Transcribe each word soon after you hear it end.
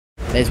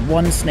There's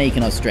one snake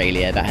in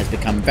Australia that has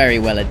become very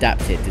well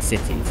adapted to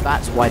cities.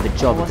 That's why the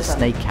job of the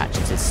snake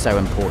catchers is so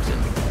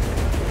important.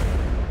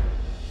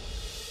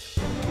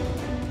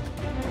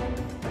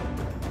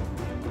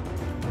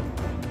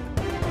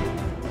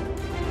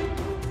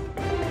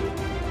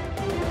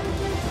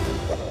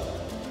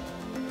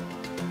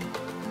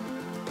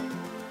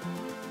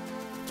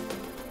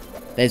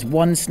 There's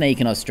one snake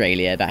in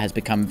Australia that has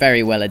become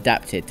very well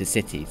adapted to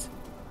cities,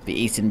 the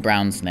eastern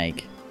brown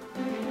snake.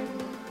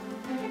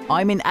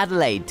 I'm in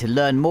Adelaide to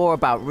learn more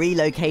about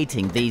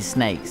relocating these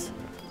snakes.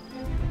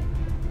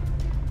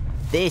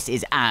 This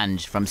is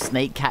Ange from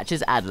Snake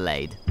Catchers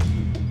Adelaide.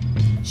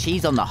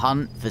 She's on the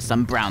hunt for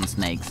some brown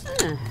snakes.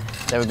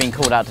 So we've been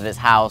called out to this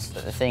house,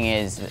 but the thing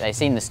is, they've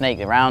seen the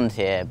snake around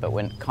here, but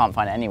we can't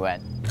find it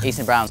anywhere.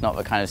 Eastern brown's not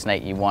the kind of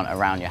snake you want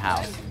around your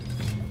house.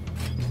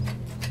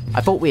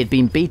 I thought we had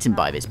been beaten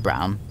by this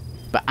brown,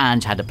 but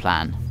Ange had a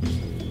plan.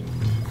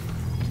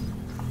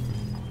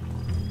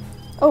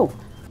 Oh.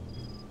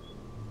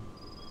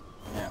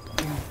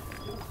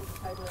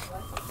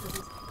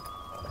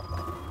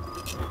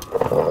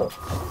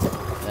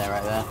 There,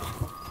 right there.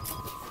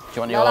 Do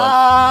you want your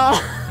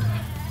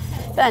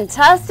one?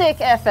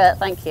 Fantastic effort,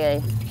 thank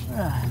you.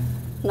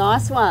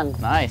 Nice one.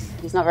 Nice.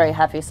 He's not very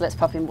happy, so let's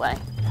pop him away.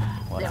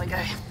 There we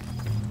go.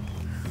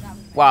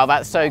 Wow,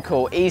 that's so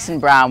cool. Eastern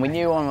brown, we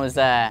knew one was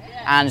there.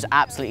 Ange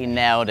absolutely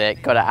nailed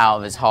it, got it out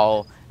of his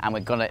hole, and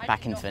we got it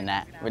back into the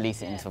net,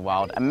 released it into the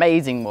wild.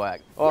 Amazing work.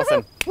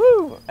 Awesome.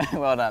 Woo!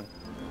 Well done.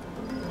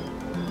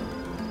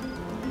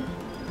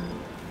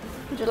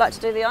 Would you like to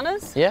do the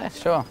honours? Yeah,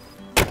 sure.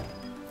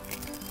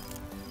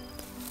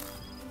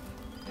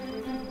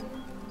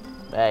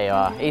 There you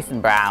are, Eastern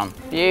brown.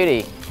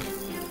 Beauty.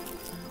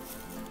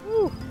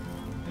 Woo.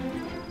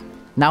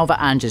 Now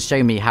that Ange has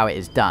shown me how it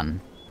is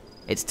done,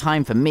 it's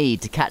time for me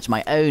to catch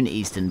my own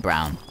Eastern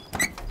brown.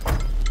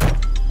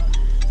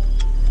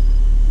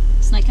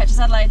 Snake Catchers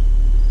Adelaide.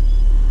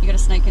 You got a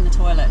snake in the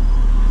toilet.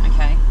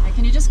 Okay. Now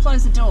can you just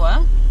close the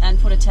door and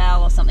put a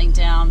towel or something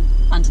down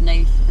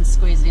underneath and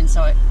squeeze it in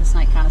so the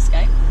snake can't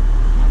escape?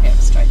 I'll get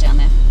it straight down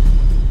there.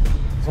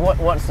 So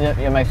what's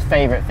your most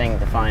favourite thing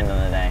to find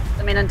on the day?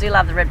 I mean, I do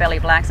love the red belly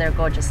blacks. They're a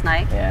gorgeous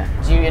snake. Yeah.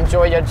 Do you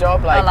enjoy your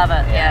job? I love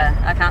it. Yeah.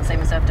 I can't see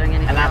myself doing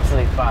anything else. An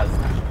absolute buzz.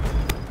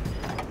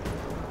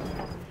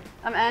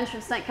 I'm Ange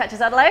from Snake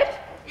Catchers Adelaide.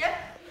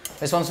 Yep.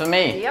 This one's for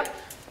me? Yep.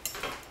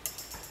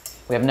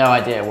 We have no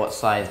idea what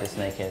size this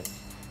snake is.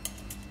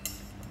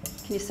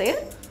 Can you see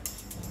it?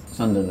 It's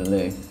under the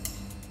loo.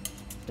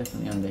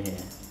 Definitely under here.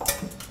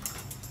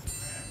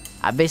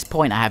 At this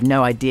point, I have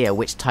no idea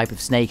which type of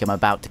snake I'm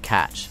about to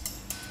catch.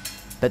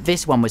 But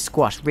this one was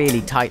squashed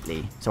really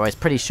tightly, so I was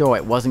pretty sure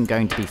it wasn't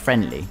going to be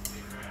friendly.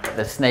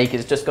 The snake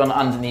has just gone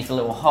underneath a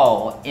little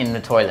hole in the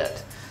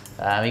toilet.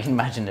 You can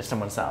imagine if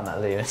someone sat on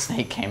that loo and a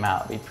snake came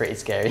out, it'd be pretty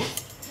scary. Can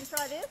you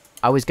try this?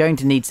 I was going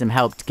to need some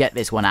help to get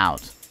this one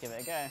out. Give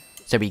it a go.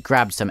 So we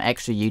grabbed some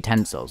extra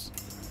utensils.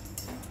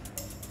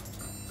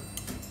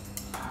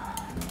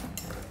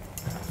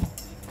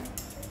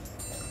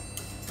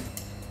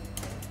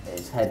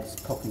 His head's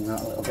popping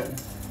out a little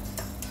bit.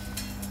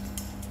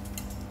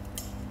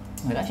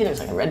 It actually looks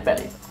like a red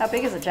belly. How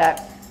big is it,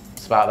 Jack?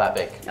 It's about that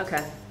big.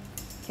 Okay.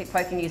 Keep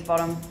poking his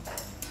bottom.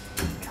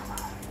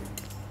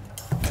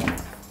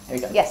 Here we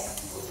go.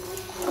 Yes.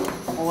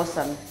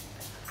 Awesome.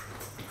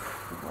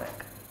 Good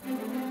work.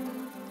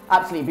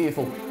 Absolutely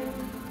beautiful.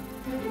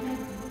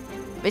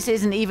 This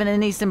isn't even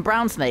an Eastern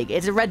brown snake,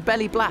 it's a red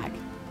belly black.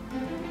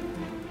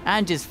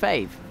 Ange's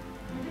fave.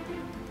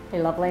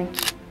 Hey, lovely.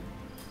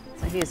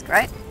 So here's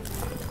great.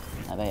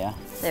 Oh, there you are.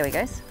 There he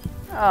goes.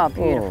 Oh,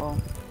 beautiful.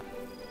 Ooh.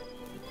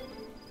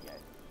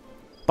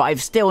 But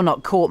I've still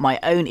not caught my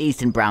own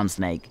Eastern brown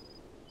snake.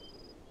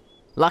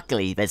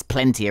 Luckily, there's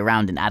plenty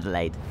around in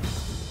Adelaide.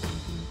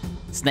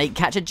 Snake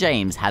catcher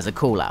James has a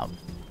call out.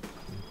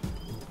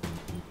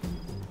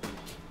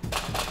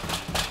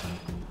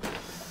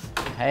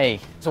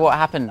 Hey, so what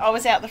happened? I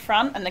was out the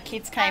front and the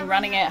kids came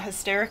running out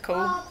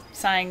hysterical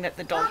saying that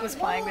the dog was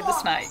playing with the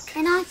snake.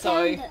 And I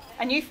found it.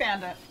 And you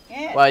found it,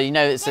 yeah. Well, you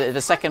know, it's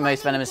the second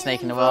most venomous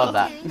snake in the world,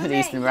 that, the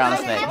Eastern brown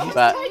snake.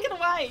 But Take it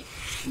away.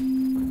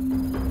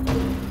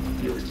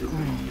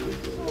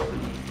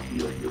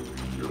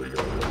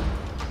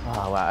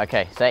 oh wow,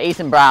 okay, so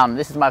Eastern brown,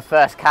 this is my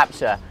first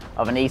capture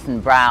of an Eastern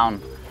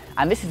brown,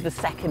 and this is the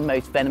second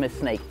most venomous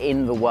snake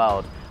in the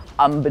world.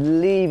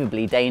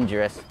 Unbelievably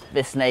dangerous.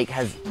 This snake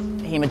has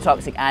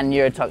hemotoxic and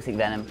neurotoxic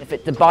venom. If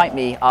it to bite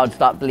me, I would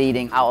start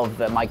bleeding out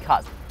of my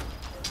cuts.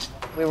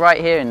 We're right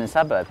here in the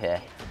suburb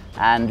here,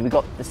 and we've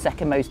got the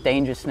second most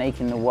dangerous snake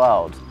in the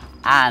world,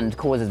 and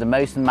causes the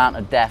most amount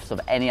of deaths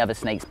of any other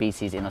snake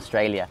species in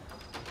Australia.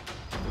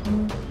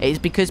 It is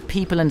because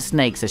people and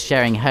snakes are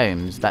sharing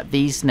homes that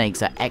these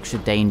snakes are extra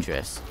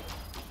dangerous.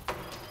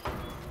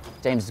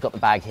 James has got the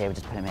bag here, we'll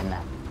just put him in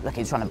there. Look,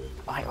 he's trying to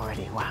bite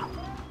already, wow.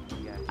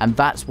 And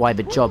that's why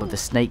the job of the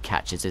snake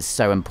catchers is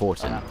so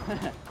important.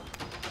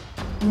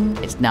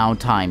 It's now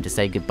time to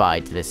say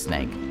goodbye to this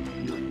snake.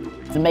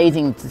 It's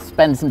amazing to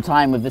spend some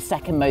time with the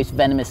second most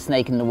venomous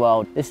snake in the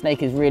world. This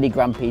snake is really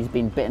grumpy. He's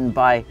been bitten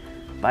by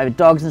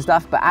dogs and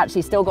stuff, but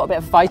actually still got a bit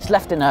of fight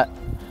left in her.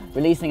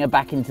 Releasing her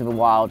back into the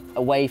wild,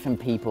 away from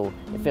people.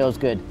 It feels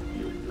good.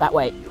 That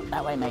way,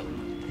 mate.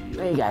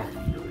 There you go.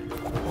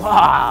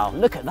 Wow,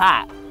 look at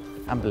that.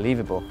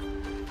 Unbelievable.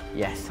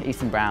 Yes,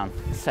 Eastern Brown,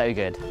 so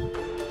good.